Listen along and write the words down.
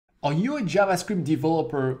Are you a JavaScript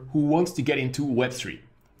developer who wants to get into Web3?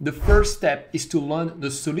 The first step is to learn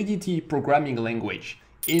the Solidity programming language.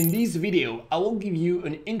 In this video, I will give you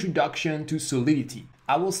an introduction to Solidity.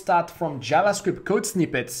 I will start from JavaScript code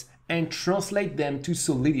snippets and translate them to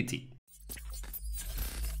Solidity.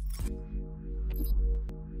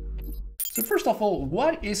 So first of all,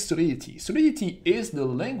 what is Solidity? Solidity is the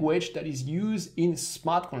language that is used in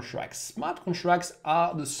smart contracts. Smart contracts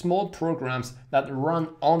are the small programs that run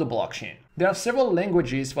on the blockchain. There are several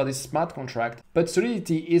languages for this smart contract, but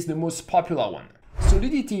Solidity is the most popular one.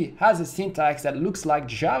 Solidity has a syntax that looks like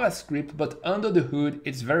JavaScript, but under the hood,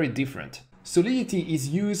 it's very different. Solidity is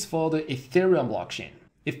used for the Ethereum blockchain.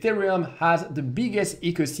 Ethereum has the biggest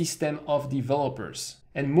ecosystem of developers,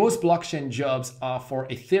 and most blockchain jobs are for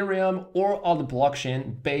Ethereum or other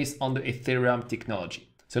blockchain based on the Ethereum technology.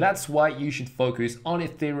 So that's why you should focus on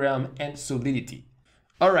Ethereum and Solidity.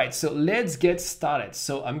 All right, so let's get started.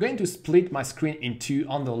 So I'm going to split my screen in two.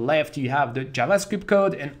 On the left, you have the JavaScript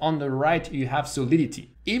code, and on the right, you have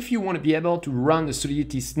Solidity. If you want to be able to run the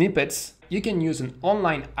Solidity snippets, you can use an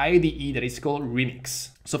online IDE that is called Remix.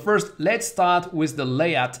 So first, let's start with the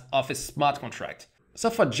layout of a smart contract. So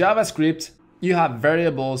for JavaScript, you have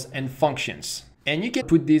variables and functions, and you can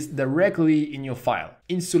put this directly in your file.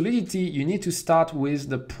 In Solidity, you need to start with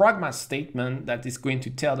the pragma statement that is going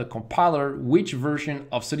to tell the compiler which version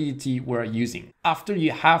of Solidity we're using. After,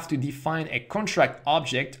 you have to define a contract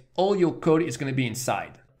object. All your code is going to be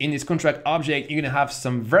inside. In this contract object, you're going to have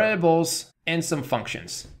some variables and some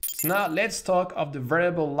functions. So now let's talk of the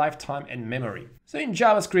variable lifetime and memory. So in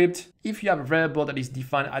JavaScript, if you have a variable that is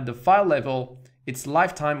defined at the file level, its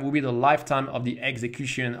lifetime will be the lifetime of the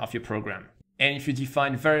execution of your program. And if you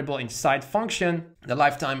define variable inside function, the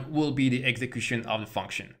lifetime will be the execution of the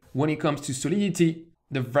function. When it comes to Solidity,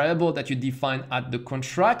 the variable that you define at the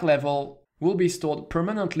contract level will be stored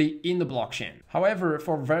permanently in the blockchain. However,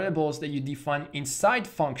 for variables that you define inside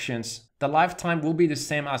functions, the lifetime will be the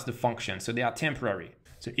same as the function, so they are temporary.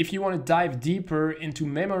 So if you want to dive deeper into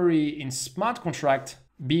memory in smart contract,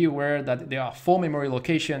 be aware that there are 4 memory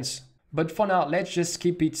locations. But for now, let's just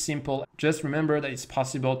keep it simple. Just remember that it's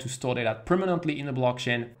possible to store data permanently in the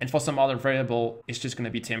blockchain, and for some other variable, it's just going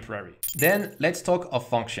to be temporary. Then let's talk of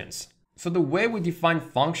functions. So the way we define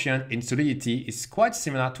function in Solidity is quite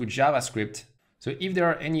similar to JavaScript. So if there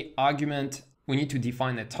are any argument, we need to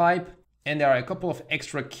define a type, and there are a couple of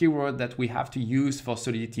extra keywords that we have to use for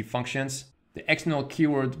Solidity functions. The external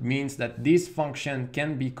keyword means that this function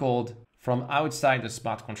can be called from outside the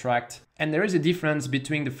smart contract. And there is a difference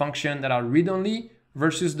between the function that are read-only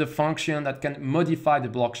versus the function that can modify the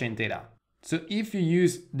blockchain data. So if you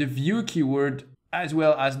use the view keyword as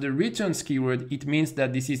well as the returns keyword, it means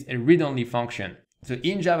that this is a read-only function. So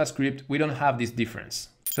in JavaScript, we don't have this difference.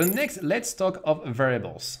 So next, let's talk of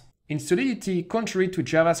variables. In Solidity, contrary to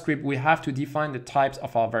JavaScript, we have to define the types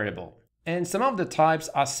of our variable. And some of the types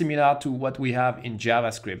are similar to what we have in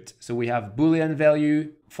JavaScript. So we have Boolean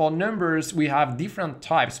value. For numbers, we have different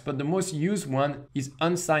types, but the most used one is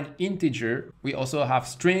unsigned integer. We also have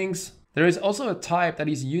strings. There is also a type that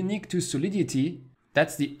is unique to Solidity.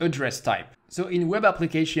 That's the address type. So in web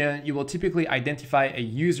application, you will typically identify a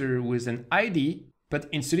user with an ID, but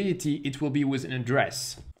in Solidity, it will be with an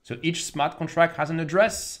address. So each smart contract has an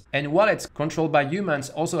address, and wallets controlled by humans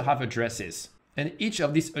also have addresses. And each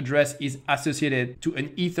of these addresses is associated to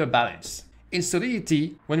an Ether balance. In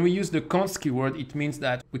Solidity, when we use the const keyword, it means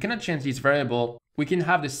that we cannot change this variable. We can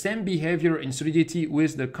have the same behavior in Solidity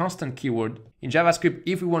with the constant keyword. In JavaScript,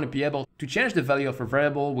 if we want to be able to change the value of a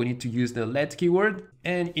variable, we need to use the let keyword.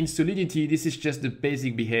 And in Solidity, this is just the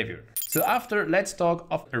basic behavior. So after, let's talk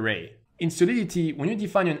of array. In Solidity, when you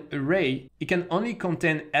define an array, it can only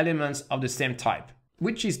contain elements of the same type,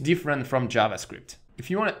 which is different from JavaScript. If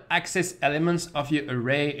you want to access elements of your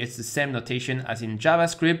array, it's the same notation as in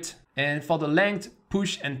JavaScript. And for the length,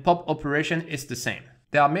 push and pop operation, it's the same.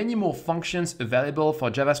 There are many more functions available for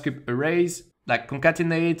JavaScript arrays, like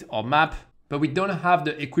concatenate or map, but we don't have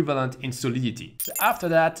the equivalent in Solidity. So after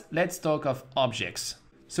that, let's talk of objects.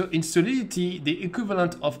 So in Solidity, the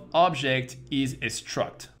equivalent of object is a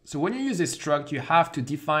struct. So when you use a struct, you have to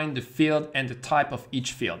define the field and the type of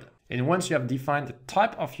each field. And once you have defined the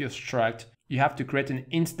type of your struct, you have to create an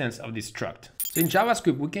instance of this struct. So in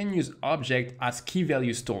JavaScript, we can use object as key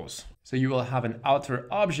value stores. So you will have an outer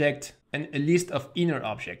object and a list of inner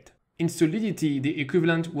object. In Solidity, the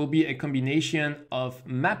equivalent will be a combination of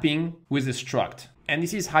mapping with a struct. And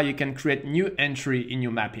this is how you can create new entry in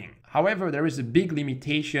your mapping. However, there is a big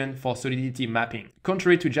limitation for Solidity mapping.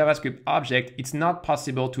 Contrary to JavaScript object, it's not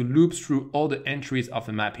possible to loop through all the entries of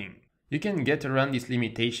a mapping. You can get around this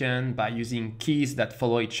limitation by using keys that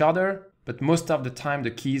follow each other, but most of the time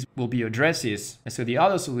the keys will be addresses, and so the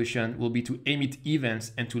other solution will be to emit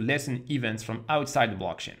events and to listen events from outside the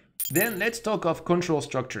blockchain. Then let's talk of control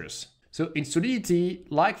structures. So in Solidity,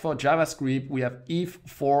 like for JavaScript, we have if,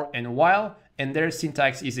 for, and while, and their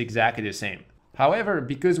syntax is exactly the same. However,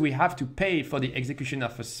 because we have to pay for the execution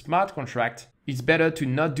of a smart contract, it's better to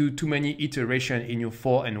not do too many iterations in your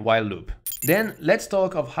for and while loop. Then let's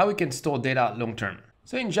talk of how we can store data long term.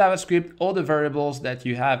 So in JavaScript, all the variables that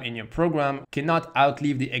you have in your program cannot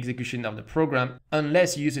outlive the execution of the program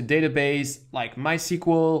unless you use a database like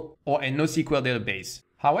MySQL or a NoSQL database.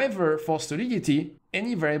 However, for Solidity,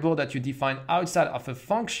 any variable that you define outside of a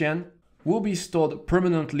function will be stored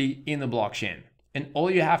permanently in a blockchain. And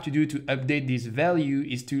all you have to do to update this value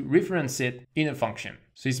is to reference it in a function.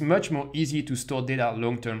 So it's much more easy to store data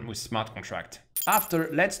long-term with smart contract. After,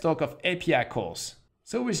 let's talk of API calls.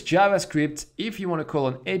 So with JavaScript, if you want to call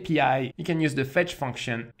an API, you can use the fetch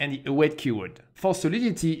function and the await keyword. For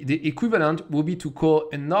Solidity, the equivalent will be to call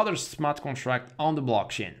another smart contract on the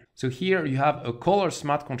blockchain. So here you have a caller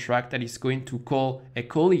smart contract that is going to call a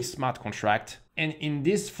callee smart contract. And in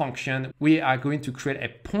this function, we are going to create a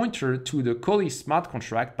pointer to the callee smart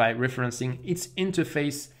contract by referencing its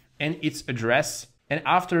interface and its address. And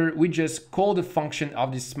after, we just call the function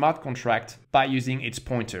of this smart contract by using its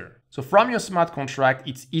pointer. So from your smart contract,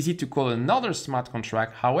 it's easy to call another smart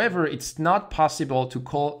contract. However, it's not possible to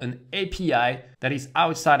call an API that is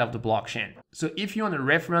outside of the blockchain. So if you want to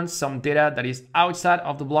reference some data that is outside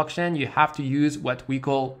of the blockchain, you have to use what we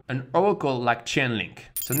call an oracle like Chainlink.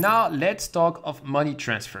 So now let's talk of money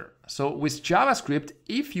transfer. So with JavaScript,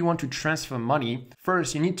 if you want to transfer money,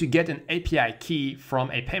 first you need to get an API key from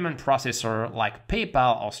a payment processor like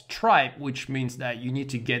PayPal or Stripe, which means that you need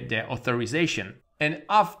to get their authorization. And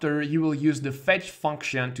after, you will use the fetch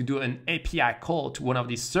function to do an API call to one of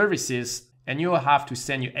these services, and you will have to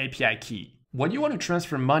send your API key. When you want to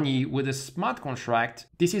transfer money with a smart contract,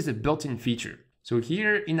 this is a built-in feature. So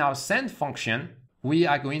here in our send function, we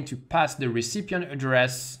are going to pass the recipient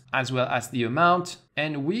address as well as the amount,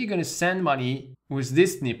 and we're going to send money with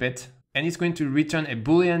this snippet, and it's going to return a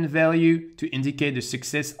Boolean value to indicate the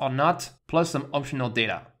success or not, plus some optional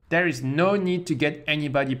data. There is no need to get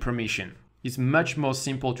anybody permission. It's much more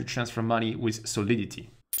simple to transfer money with Solidity.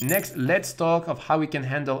 Next, let's talk of how we can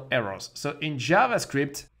handle errors. So in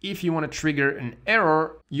JavaScript, if you want to trigger an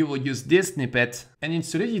error, you will use this snippet. And in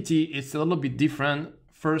Solidity, it's a little bit different.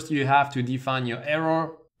 First, you have to define your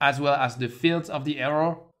error as well as the fields of the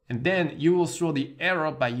error. And then you will throw the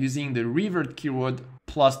error by using the revert keyword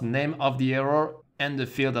plus the name of the error and the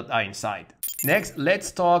field that are inside. Next,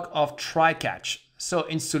 let's talk of TryCatch. So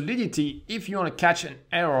in Solidity, if you want to catch an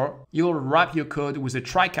error, you'll wrap your code with a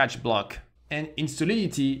TryCatch block. And in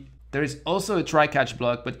Solidity, there is also a TryCatch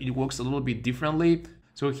block, but it works a little bit differently.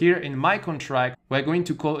 So here in my contract, we're going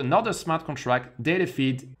to call another smart contract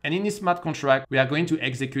DataFeed. And in this smart contract, we are going to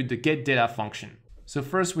execute the getData function. So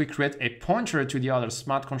first we create a pointer to the other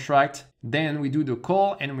smart contract. Then we do the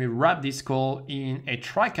call and we wrap this call in a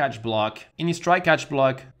TryCatch block. In this TryCatch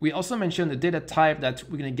block, we also mention the data type that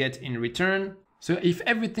we're going to get in return. So if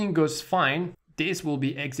everything goes fine, this will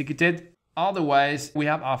be executed. Otherwise, we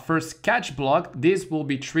have our first catch block. This will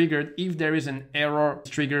be triggered if there is an error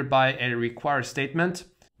triggered by a require statement.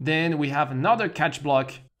 Then we have another catch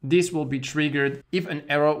block. This will be triggered if an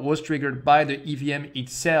error was triggered by the EVM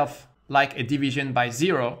itself, like a division by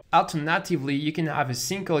 0. Alternatively, you can have a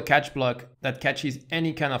single catch block that catches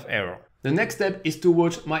any kind of error. The next step is to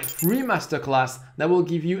watch my free masterclass that will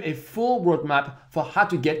give you a full roadmap for how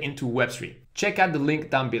to get into Web3. Check out the link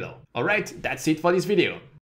down below. Alright, that's it for this video.